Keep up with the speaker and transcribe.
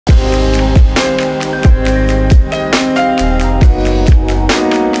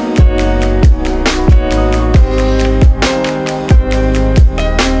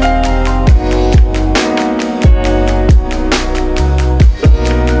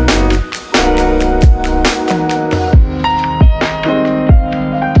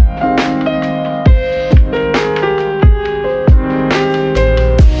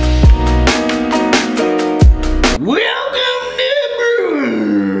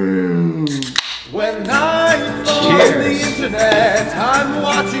and I'm on the internet. I'm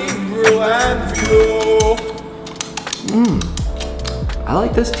watching Brew and Fuel. I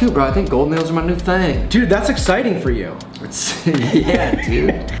like this too, bro. I think golden ales are my new thing. Dude, that's exciting for you. Yeah,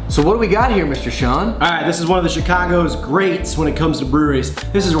 dude. So what do we got here, Mr. Sean? All right, this is one of the Chicago's greats when it comes to breweries.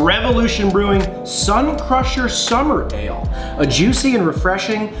 This is Revolution Brewing Sun Crusher Summer Ale, a juicy and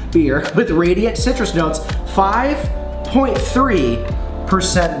refreshing beer with radiant citrus notes,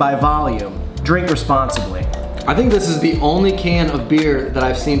 5.3% by volume. Drink responsibly. I think this is the only can of beer that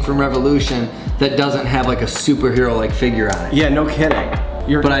I've seen from Revolution that doesn't have like a superhero like figure on it. Yeah, no kidding.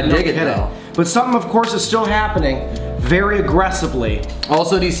 But I dig it though. But something, of course, is still happening very aggressively.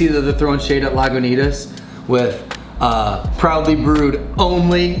 Also, do you see that they're throwing shade at Lagunitas with proudly brewed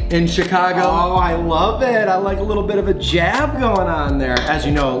only in Chicago? Oh, I love it. I like a little bit of a jab going on there. As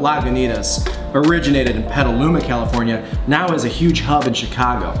you know, Lagunitas originated in Petaluma, California, now is a huge hub in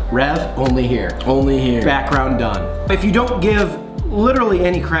Chicago. Rev, only here. Only here. Background done. If you don't give literally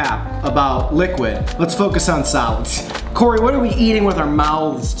any crap about liquid, let's focus on solids. Corey, what are we eating with our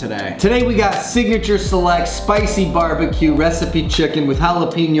mouths today? Today we got Signature Select Spicy Barbecue Recipe Chicken with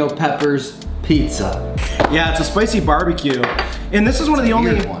Jalapeno Peppers Pizza. Yeah, it's a spicy barbecue. And this is one of the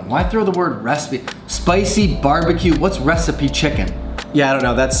only one. Why throw the word recipe? Spicy barbecue, what's recipe chicken? Yeah, I don't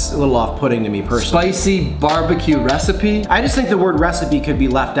know, that's a little off-putting to me personally. Spicy barbecue recipe? I just think the word recipe could be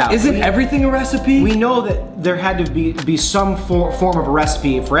left out. Isn't everything a recipe? We know that there had to be some form of a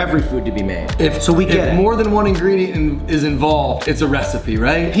recipe for every food to be made. If more than one ingredient is involved, it's a recipe,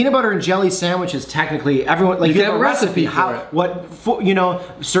 right? Peanut butter and jelly sandwiches, technically, everyone, like you have a recipe for it. You know,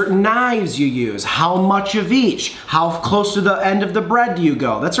 certain knives you use, how much of each, how close to the end of the bread do you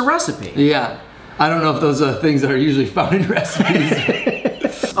go? That's a recipe. Yeah. I don't know if those are things that are usually found in recipes.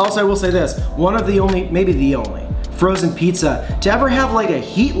 Also, I will say this, one of the only, maybe the only, frozen pizza to ever have like a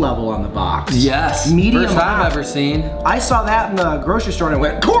heat level on the box. Yes, medium first hot. I've ever seen. I saw that in the grocery store and I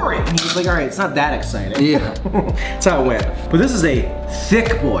went, Corey! And he was like, all right, it's not that exciting. Yeah. That's how it went. But this is a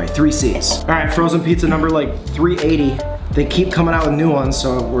thick boy, 3 C's. All right, frozen pizza number like 380. They keep coming out with new ones,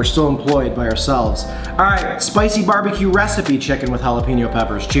 so we're still employed by ourselves. All right, spicy barbecue recipe chicken with jalapeno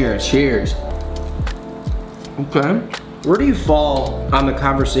peppers. Cheers. Cheers. Okay. Where do you fall on the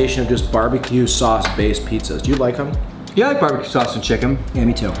conversation of just barbecue sauce-based pizzas? Do you like them? Yeah, I like barbecue sauce and chicken. Yeah,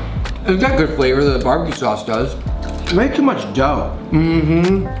 me too. It's got good flavor, the barbecue sauce does. Way too much dough.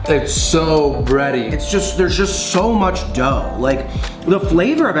 Mm-hmm. It's so bready. There's just so much dough. Like, the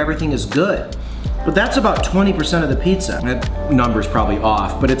flavor of everything is good, but that's about 20% of the pizza. That number's probably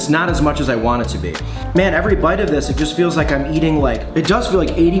off, but it's not as much as I want it to be. Man, every bite of this, it just feels like I'm eating like, it does feel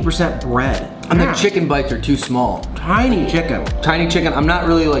like 80% bread. And the chicken bites are too small. Tiny chicken. Tiny chicken. I'm not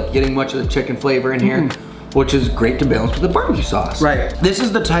really like getting much of the chicken flavor in here, which is great to balance with the barbecue sauce. Right. This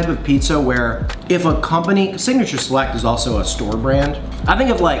is the type of pizza where if a company, Signature Select is also a store brand. I think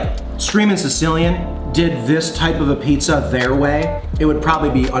if like Screamin' Sicilian did this type of a pizza their way, it would probably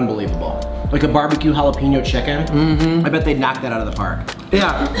be unbelievable. Like a barbecue jalapeno chicken. I bet they'd knock that out of the park.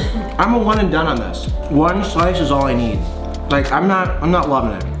 Yeah, I'm a one and done on this. One slice is all I need. Like, I'm not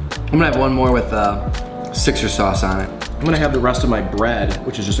loving it. I'm gonna have one more with Sixer sauce on it. I'm gonna have the rest of my bread,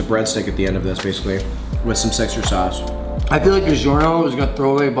 which is just a breadstick at the end of this, basically, with some Sixer sauce. I feel like DiGiorno was gonna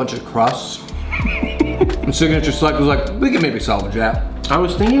throw away a bunch of crusts. And Signature Select was like, we can maybe salvage that. I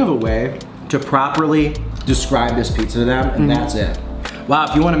was thinking of a way to properly describe this pizza to them, and that's it. Wow,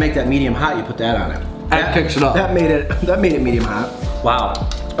 if you want to make that medium hot, you put that on it. That kicks it up. That made it medium hot. Wow.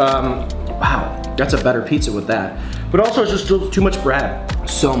 Wow, that's a better pizza with that. But also, it's just still too much bread.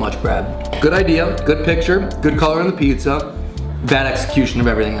 So much bread. Good idea, good picture, good color on the pizza, bad execution of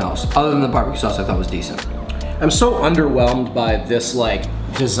everything else. Other than the barbecue sauce, I thought was decent. I'm so underwhelmed by this like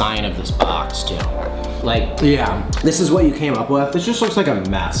design of this box too. Like, yeah, this is what you came up with. This just looks like a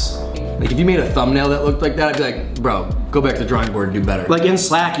mess. Like if you made a thumbnail that looked like that, I'd be like, bro, go back to the drawing board and do better. Like in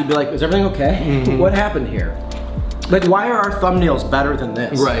Slack, you'd be like, is everything okay? What happened here? Like, why are our thumbnails better than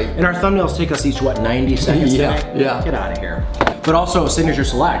this? Right. And our thumbnails take us each, what, 90 seconds Yeah. Get out of here. But also Signature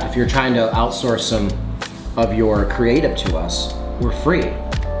Select, if you're trying to outsource some of your creative to us, we're free.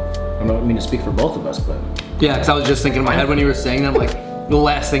 I don't mean to speak for both of us, but. Yeah, because I was just thinking in my head when you were saying that, I'm like, the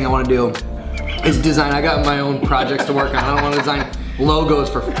last thing I want to do is design. I got my own projects to work on. I don't want to design logos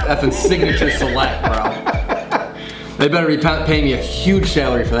for effing Signature Select, bro. They better be paying me a huge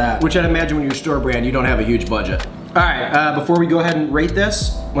salary for that. Which I'd imagine when you're a store brand, you don't have a huge budget. All right, before we go ahead and rate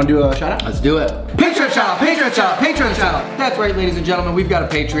this, want to do a shout out? Let's do it. Patreon shout out, Patreon shout out, Patreon shout out. That's right, ladies and gentlemen, we've got a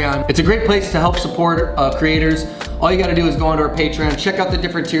Patreon. It's a great place to help support creators. All you gotta do is go onto our Patreon, check out the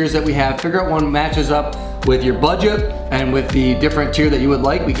different tiers that we have, figure out one matches up with your budget and with the different tier that you would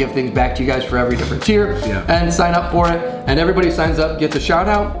like. We give things back to you guys for every different tier and sign up for it. And everybody who signs up gets a shout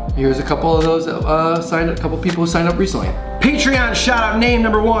out. Here's a couple of those a couple people who signed up recently. Patreon shout out name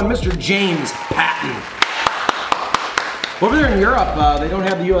number 1, Mr. James Patton. Over there in Europe, they don't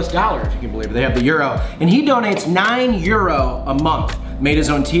have the US dollar, if you can believe it. They have the euro. And he donates €9 a month. Made his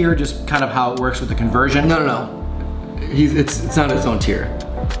own tier, just kind of how it works with the conversion. No. It's not his own tier.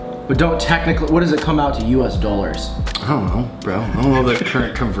 But don't technically, what does it come out to US dollars? I don't know, bro. I don't know the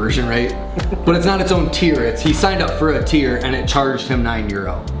current conversion rate. But it's not its own tier. He signed up for a tier and it charged him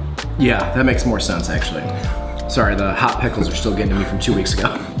 €9. Yeah, that makes more sense actually. Sorry, the hot pickles are still getting to me from 2 weeks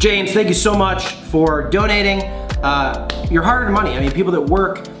ago. James, thank you so much for donating your hard-earned money. I mean, people that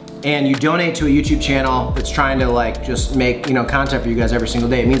work and you donate to a YouTube channel that's trying to like just make, you know, content for you guys every single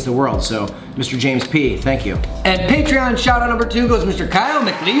day. It means the world. So, Mr. James P, thank you. And Patreon shout out number 2 goes Mr. Kiel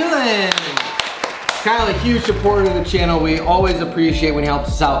McClelland. Kyle, a huge supporter of the channel. We always appreciate when he helps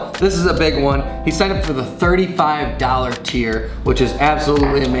us out. This is a big one. He signed up for the $35 tier, which is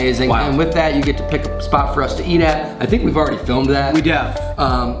absolutely amazing. Wow. And with that, you get to pick a spot for us to eat at. I think we've already filmed that. We def.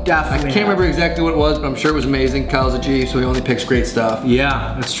 Definitely. I can't remember exactly what it was, but I'm sure it was amazing. Kyle's a G, so he only picks great stuff.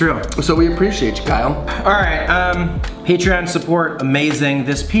 Yeah, that's true. So we appreciate you, Kyle. All right, Patreon support, amazing.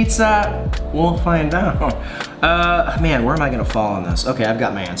 This pizza, we'll find out. Man, where am I gonna fall on this? Okay, I've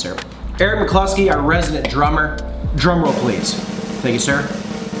got my answer. Eric McCluskey, our resident drummer. Drum roll, please. Thank you, sir.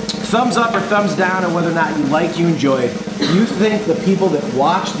 Thumbs up or thumbs down on whether or not you liked, you enjoyed. You think the people that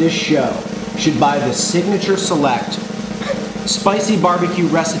watch this show should buy the Signature Select Spicy Barbecue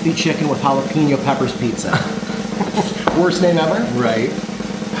Recipe Chicken with Jalapeno Peppers Pizza. Worst name ever? Right.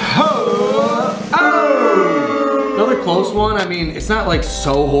 Oh! Another close one, I mean, it's not like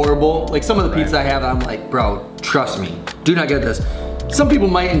so horrible. Like some of the pizza I have, I'm like, bro, trust me, do not get this. Some people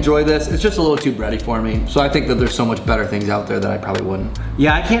might enjoy this, it's just a little too bready for me. So I think that there's so much better things out there that I probably wouldn't.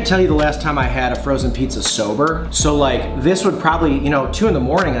 Yeah, I can't tell you the last time I had a frozen pizza sober. So like, this would probably, you know, 2 in the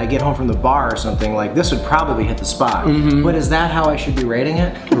morning and I get home from the bar or something, like this would probably hit the spot. But is that how I should be rating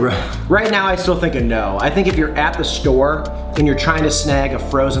it? Right now, I still think a no. I think if you're at the store and you're trying to snag a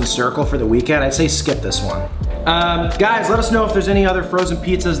frozen circle for the weekend, I'd say skip this one. Guys, let us know if there's any other frozen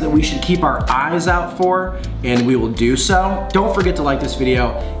pizzas that we should keep our eyes out for, and we will do so. Don't forget to like this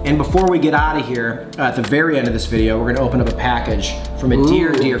video, and before we get out of here, at the very end of this video, we're gonna open up a package from a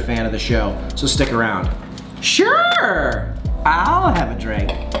dear, dear fan of the show, so stick around. Sure, I'll have a drink.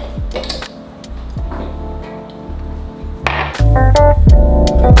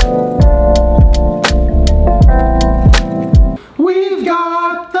 We've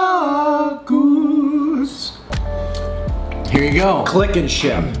got the goose. Here you go. Click and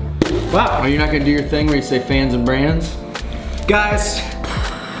ship. Wow. Are you not gonna do your thing where you say fans and brands? Guys,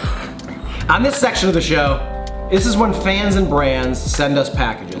 on this section of the show, this is when fans and brands send us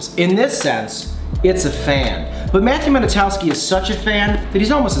packages. In this sense, it's a fan. But Matthew Menatowski is such a fan that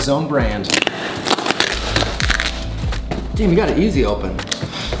he's almost his own brand. Damn, you got it easy open.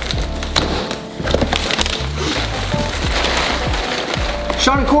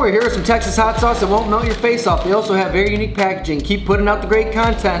 Sean and Corey, here are some Texas hot sauce that won't melt your face off. They also have very unique packaging. Keep putting out the great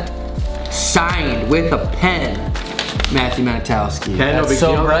content. Signed with a pen, Matthew Menatowski. That's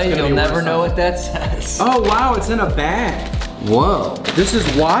so bright, you'll never know what that says. Oh wow, it's in a bag. Whoa. This is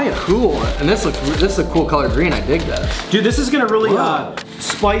wild. Cool. And this is a cool color green. I dig this. Dude, this is gonna really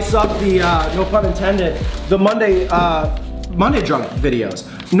spice up the, no pun intended, the Monday drunk videos.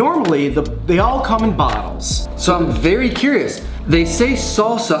 Normally, they all come in bottles. So I'm very curious. They say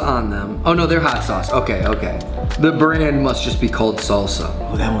salsa on them. Oh no, they're hot sauce. Okay, okay. The brand must just be called salsa.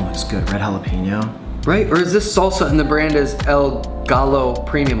 Oh, that one looks good. Red jalapeno. Right? Or is this salsa and the brand is El Gallo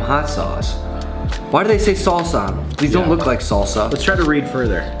Premium Hot Sauce? Why do they say salsa on them? These don't look like salsa. Let's try to read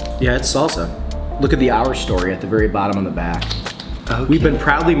further. Yeah, it's salsa. Look at the Our Story at the very bottom on the back. Okay. We've been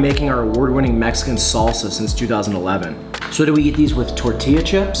proudly making our award-winning Mexican salsa since 2011. So do we eat these with tortilla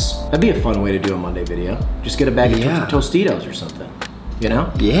chips? That'd be a fun way to do a Monday video. Just get a bag of Tostitos or something, you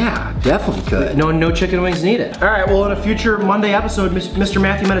know? Yeah, definitely could. No chicken wings needed. All right, well in a future Monday episode, Mr.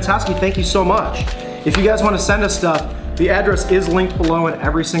 Matthew Menatowski, thank you so much. If you guys want to send us stuff, the address is linked below in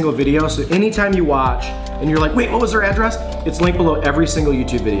every single video, so anytime you watch and you're like, wait, what was their address? It's linked below every single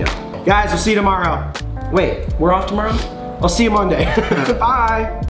YouTube video. Guys, we'll see you tomorrow. Wait, we're off tomorrow? I'll see you Monday. Bye.